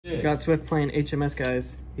Shit. Got Swift playing HMS,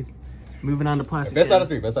 guys. He's moving on to plastic. Best out of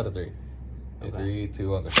three. Best out of three. Okay. Okay. 3, 2,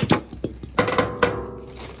 1.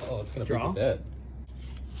 Oh, it's gonna break the bed.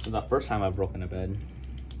 This is the first time I've broken a bed.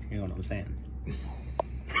 You know what I'm saying?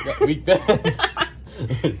 Got weak beds.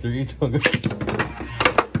 3, 2, 1.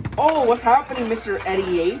 Oh, what's happening, Mr.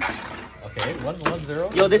 Eddiehh? Okay,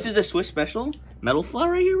 1-1-0. Yo, this is the Swiss special metal flat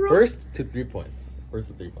right here, bro. First to 3 points. First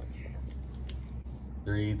to 3 points.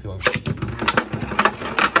 3, 2, 1.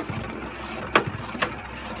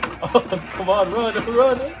 Oh, come on, run.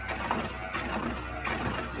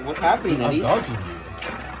 What's happening, I'm Eddiehh? dodging you.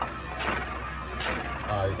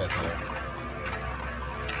 Oh, you got there.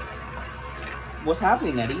 What's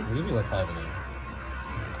happening, Eddiehh? What do you mean what's happening?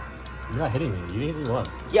 You're not hitting me. You hit me once.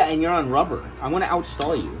 Yeah, and you're on rubber. I'm gonna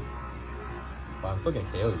outstall you. But I'm still gonna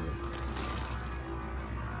KO you.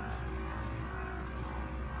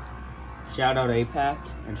 Shout out APAC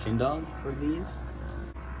and Shindog for these.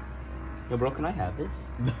 Yo, bro, can I have this?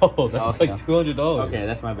 No, that's okay. like $200. Okay,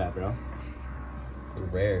 that's my bad, bro. It's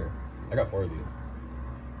rare. I got 4 of these.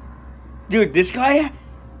 Dude, this guy...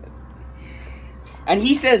 And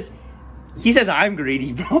he says I'm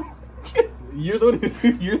greedy, bro. You're the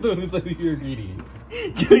one who said you're greedy.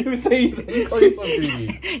 Dude, You say you call yourself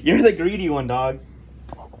greedy. You're the greedy one, dog.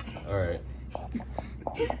 Alright.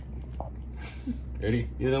 Ready?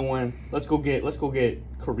 You're the one. Let's go get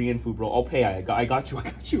Korean food, bro. I'll pay. I got you.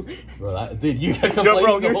 Bro, dude, you got Yo, complaining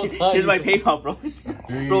bro, the whole time. here's my PayPal, bro.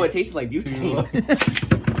 3, Bro, it tastes like 2, butane.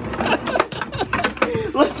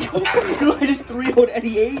 1. Let's go. Dude, I just 3-0'd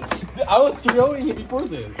Eddiehh. Dude, I was throwing it before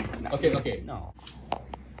this. No, Okay. No.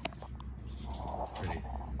 Ready?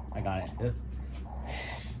 I got it. Yeah.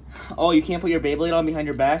 Oh, you can't put your Beyblade on behind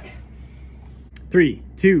your back? 3,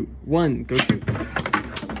 2, 1, go shoot.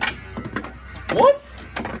 What?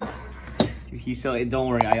 Dude, he still. Don't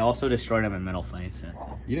worry. I also destroyed him in Metal Fights.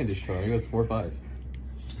 You didn't destroy me. It was 4-5.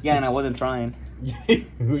 Yeah, and I wasn't trying.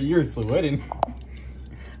 You're sweating.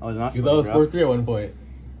 I was not. Because I was 4-3 at one point.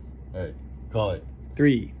 Alright, call it.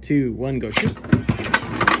 3, 2, 1, go shoot.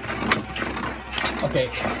 Okay.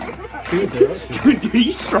 2-0. Dude,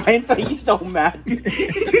 he's trying to. He's so mad, dude. Dude,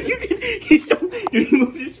 he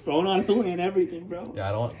moved his phone on the way and everything, bro. Yeah,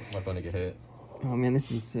 I don't want my phone to get hit. Oh man, this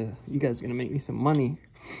is you guys are gonna make me some money.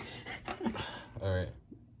 Alright.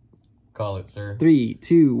 Call it, sir. 3,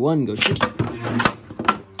 2, 1, go shoot.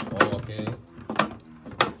 Oh, okay.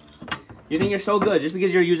 You think you're so good just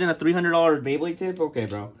because you're using a $300 Beyblade tip? Okay,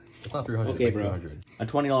 bro. It's not 300. Okay, it's bro. 200. A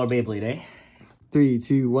 $20 Beyblade, eh? 3,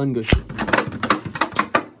 2, 1, go shoot.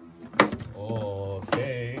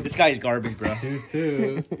 Okay. This guy's garbage, bro.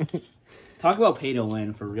 2-2. Talk about pay to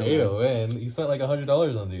win for real. Pay to win. You spent like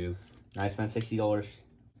 $100 on these. I spent $60.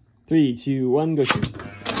 3, 2, 1, go shoot.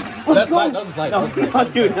 That's slide. That was a slide. No,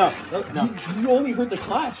 dude, no. You only heard the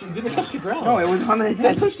clash. It didn't touch the ground. No, it was on the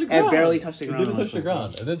head. touched the ground. It barely touched the ground. It didn't touch the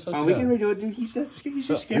ground. It didn't touch the ground. We can redo it, dude. He's just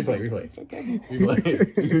scared. Replay. It's okay.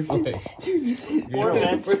 Replay. Dude, he's poor Replay.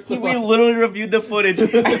 man. First to We five. literally reviewed the footage,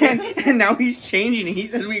 and now he's changing it. He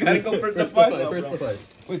says we gotta go first to five. First to five.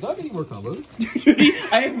 Wait, do I have any more combos? Dude,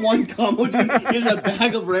 I have one combo, dude. He has a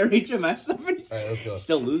bag of rare HMS stuff, and he's Alright, let's go.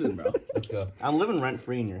 still losing, bro. Let's go. I'm living rent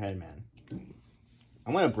free in your head, man.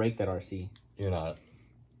 I'm gonna break that RC. You're not.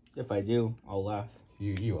 If I do, I'll laugh.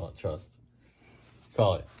 You won't trust.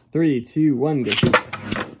 Call it. 3, 2, 1, go shoot.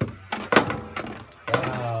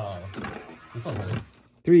 Wow. This one hurts.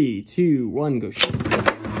 3, 2, 1, go shoot.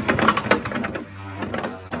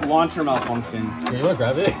 Launcher malfunction. Wait, you wanna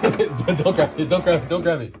grab it? Don't grab it. Don't grab it. Don't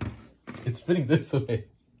grab it. It's spinning this way.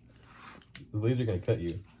 The blades are gonna cut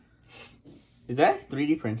you. Is that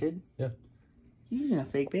 3D printed? Yeah. He's using a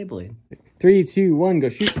fake Beyblade. 3, 2, 1, go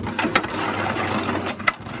shoot. I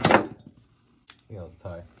think that was a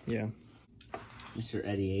tie. Yeah. Mr.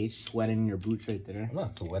 Eddiehh, sweating in your boots right there. I'm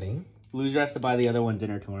not sweating. Loser has to buy the other one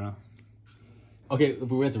dinner tomorrow. Okay, but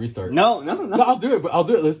we have to restart. No. No, I'll do it. But I'll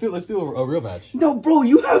do it. Let's do a real match. No, bro,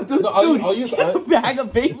 you have to. No, I'll dude, use- he has a bag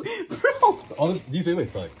of Beyblade, bro. These Beyblades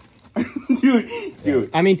suck. dude.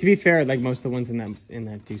 I mean, to be fair, like most of the ones in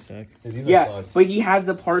that do suck. These are Yeah, suck. but he has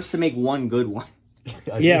the parts to make one good one.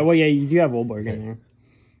 Yeah, well, yeah, you do have Wolborg in there.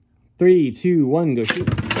 3, 2, 1, go shoot.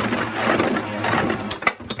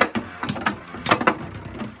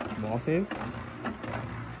 Wall save.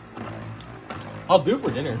 I'll do it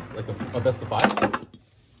for dinner, like a best of 5.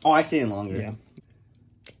 Oh, I stay in longer. Yeah.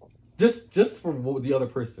 Just for the other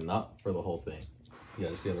person, not for the whole thing. Yeah,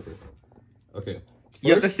 just the other person. Okay.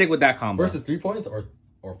 You have to stick with that combo. First to 3 points or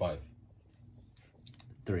 5.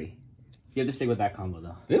 3. You have to stick with that combo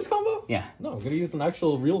though. This combo? Yeah. No, I'm gonna use an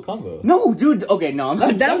actual real combo. No, dude. Okay, no, I'm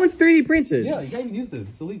not. That one's 3D printed. Yeah, you can't even use this.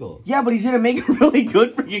 It's illegal. Yeah, but he's gonna make a really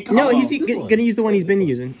good freaking combo. No, he's This one. gonna use the one he's been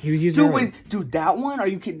using. He was using. Dude, wait, dude, that one? Are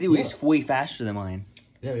you kidding? Dude, it's way faster than mine.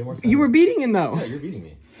 Yeah, way more. You were beating him though. Yeah, you're beating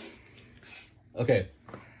me. Okay.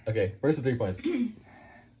 Okay. First the 3 points.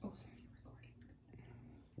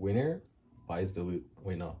 Winner buys the loot.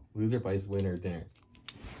 Wait, no. Loser buys winner dinner.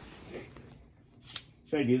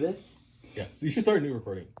 Should I do this? Yeah. So you should start a new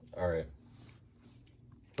recording. All right.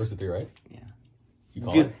 First the 3, right? Yeah. You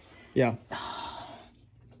call Dude. it? Yeah.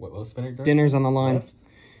 What was spinner? Direct? Dinner's on the line. Left?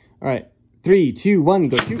 All right. 3, 2, 1,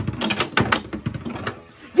 go shoot.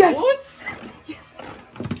 Yes! What?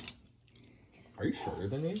 Are you shorter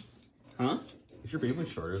than me? Huh? Is your Beyblade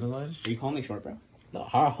shorter than mine? Are you calling me short, bro? No.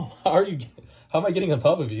 How are you? How am I getting on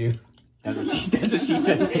top of you? That's what she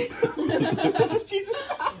said. That's what she said.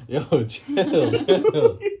 Yo,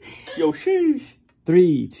 chill. Yo, sheesh.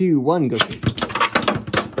 3, 2, 1, go shoot.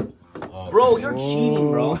 Bro, you're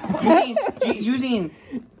cheating, bro. Using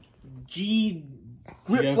G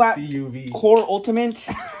grip flat GFCUV. core ultimate.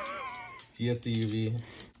 GFCUV.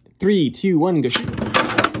 3, 2, 1, go shoot.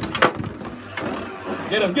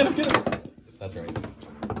 Get him. That's right.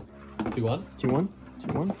 2-1? 2, 1, 2,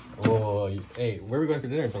 1. Oh, hey, where are we going for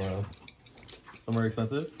dinner tomorrow? Somewhere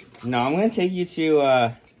expensive? No, I'm gonna take you to.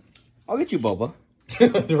 I'll get you boba. For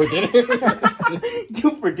dinner?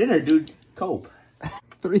 Dude, for dinner, dude. Cope.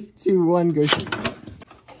 3, 2, 1, go shoot.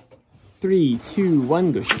 3, 2,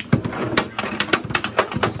 1, go shoot.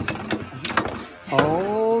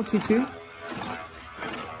 Oh, 2, 2.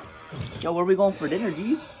 Yo, where are we going for dinner,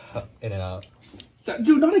 G? In and out. So,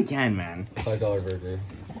 dude, not again, man. $5 burger.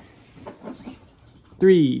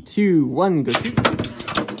 3, 2, 1, go shoot.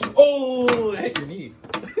 Oh, that hit your knee.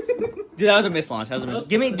 Dude, that was a mislaunch. That was a miss.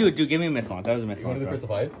 Give me, dude, give me a mislaunch. That was a You want to mislaunch. do Bro. first to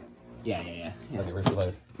 5? Yeah. Okay, first to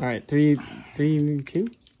 5. All right, 3, 2.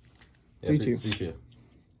 Yeah, 3, 2. 3-2.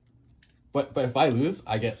 But if I lose,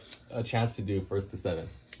 I get a chance to do first to 7.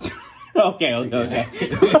 Okay.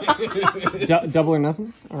 Double or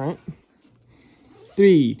nothing. All right.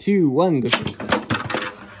 3, 2, 1, go shoot.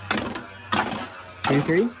 3,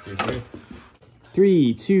 3. 3-3.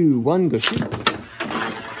 3, 2, 1, go shoot.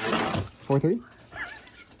 4, 3.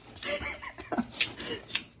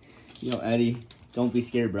 Yo, Eddie, don't be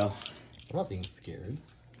scared, bro. I'm not being scared.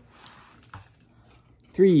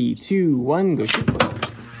 3, 2, 1, go shoot.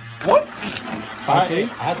 What? 5, 3. I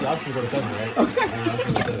have the option to go to 7, right?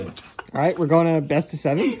 Okay. All right, we're going to best of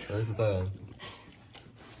 7. First to 7.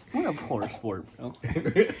 What a poor sport, bro.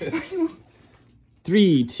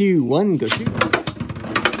 3, 2, 1, go shoot.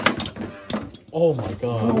 Oh my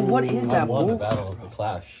god. Bro, what is I that, won the bro? battle of the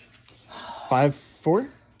clash. 5, 4.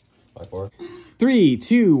 5-4. 3,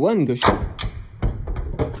 2, 1, go shoot.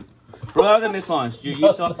 Bro, that was a mislaunch, dude.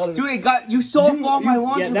 You saw off my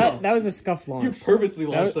launcher, Yeah, bro. that was a scuff You launch. purposely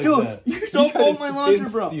launched like Dude, that. you saw tried off to my launcher,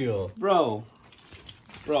 spin bro. steal.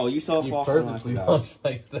 Bro, you saw You off my purposely launcher, bro. launched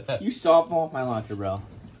like that. You saw off my launcher, bro.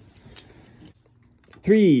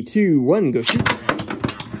 3, 2, 1, go shoot.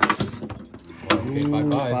 Okay,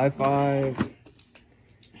 5-5. 5-5.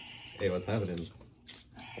 Hey, what's happening?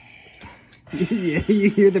 Yeah, you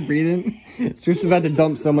hear the breathing? Swift's about to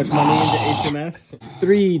dump so much money into HMS.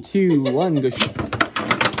 3, 2, 1, go shoot.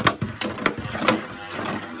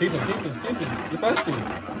 Chase him. You're faster.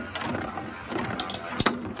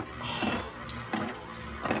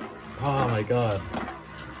 Oh my god.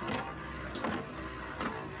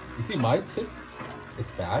 You see, my tip is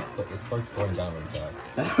fast, but it starts going down really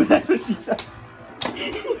fast. That's what she said.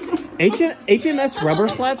 HMS rubber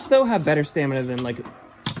flats, though, have better stamina than, like,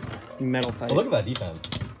 metal fight. Oh, look at that defense.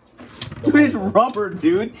 Dude, it's rubber,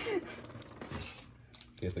 dude.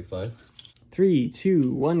 Okay, 6-5. 3,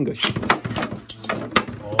 2, 1, go shoot.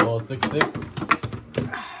 Oh,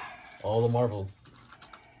 6-6. All the marbles.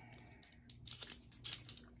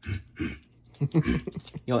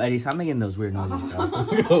 Yo, Eddie, stop making those weird noises, bro.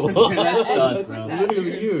 That sucks, bro.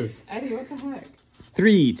 Literally you. Eddie, what the heck?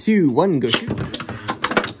 3, 2, 1, go shoot.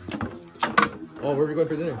 Oh, where are we going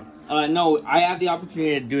for dinner? No, I have the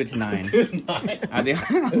opportunity to do it to 9. 9. I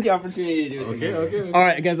have the opportunity to do it to 9. Okay. All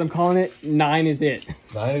right, guys, I'm calling it. 9 is it.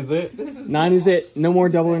 9 is it? 9 is it. No more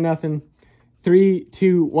double or nothing. 3,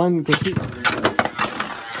 2, 1, go shoot.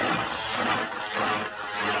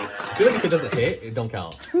 I feel like if it doesn't hit, it don't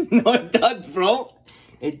count. No, it does, bro.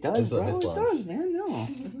 It does, It's a bro. It mislaunch. does, man. No.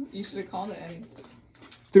 You should have called it, Eddie.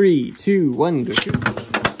 3, 2, 1, go shoot.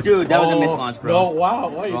 Dude, that was a mislaunch, bro. No, wow.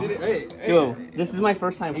 Why you did it? Hey, Dude, this is my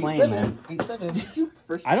first time playing, man. 8-7.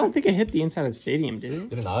 I don't think it hit the inside of the stadium, did it?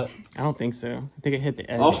 Did it not? I don't think so. I think it hit the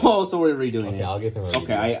edge. Oh, so we're redoing Okay, it. I'll give him a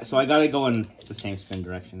Okay, so I gotta go in the same spin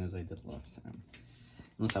direction as I did last time.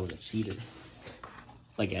 Unless I was a cheater.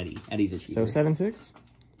 Like Eddie. Eddie's a cheater. So 7-6.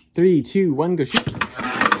 3, 2, 1, go shoot.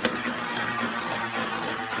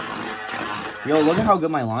 Yo, look at how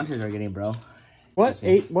good my launchers are getting, bro. What?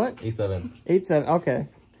 8, what? 8-7. 8-7, okay.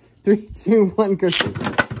 3, 2, 1, go shoot.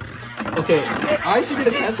 Okay, I should get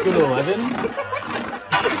a chance to go to 11.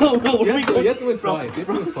 No, You have to win twice. You have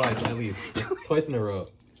to win twice, at least. Twice in a row.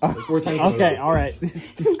 Like 4 times in a row. Okay, alright.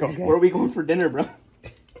 Just go. Where are we going for dinner, bro?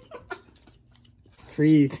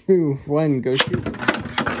 3, 2, 1, go shoot.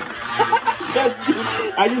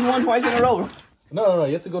 I just won twice in a row. No,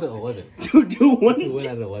 you have to go to 11. Dude, do You one. have to win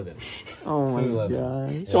at 11. Oh my 11.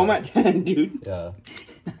 god. So I'm at 10, dude. Yeah.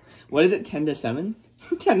 What is it, 10 to 7?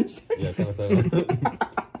 10 to 7. Yeah, 10-7.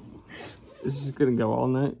 This is gonna go all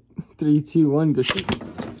night. 3, 2, 1, go shoot.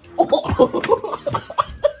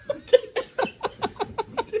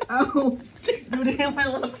 Ow. Dude, it hit my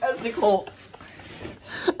left testicle.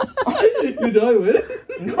 You die with?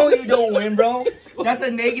 No, you don't win, bro. That's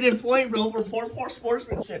a negative point, bro, for poor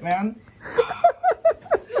sportsmanship, man.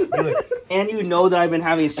 Dude, and you know that I've been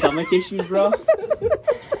having stomach issues, bro.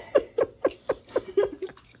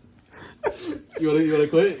 You wanna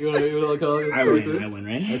quit? You wanna call it? I win,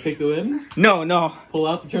 right? I take the win. No. Pull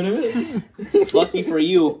out the tournament. Lucky for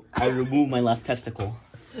you, I removed my left testicle.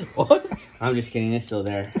 What? I'm just kidding, it's still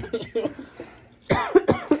there.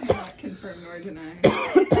 Not confirm nor deny.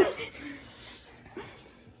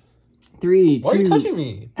 3, 2. Why are you touching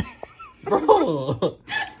me, bro?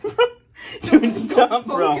 Dude, stop,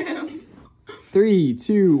 bro. 3,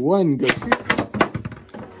 2, 1, go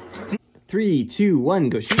shoot. 3, 2, 1,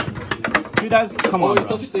 go shoot. Dude, that's come on, It's bro.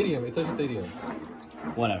 touch your stadium. It's touch your stadium.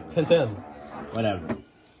 Whatever. 10-10. Whatever.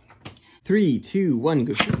 3, 2, 1,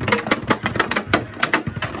 go shoot.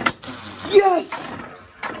 Yes!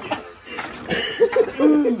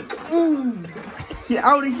 Get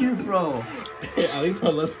out of here, bro. Hey, at least my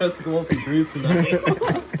left testicle won't be bruised tonight.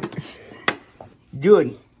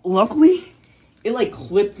 Dude, luckily, it like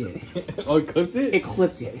clipped it. Oh, it clipped it? It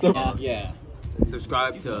clipped it. So- Yeah.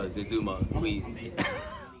 Subscribe to Zizuma, please.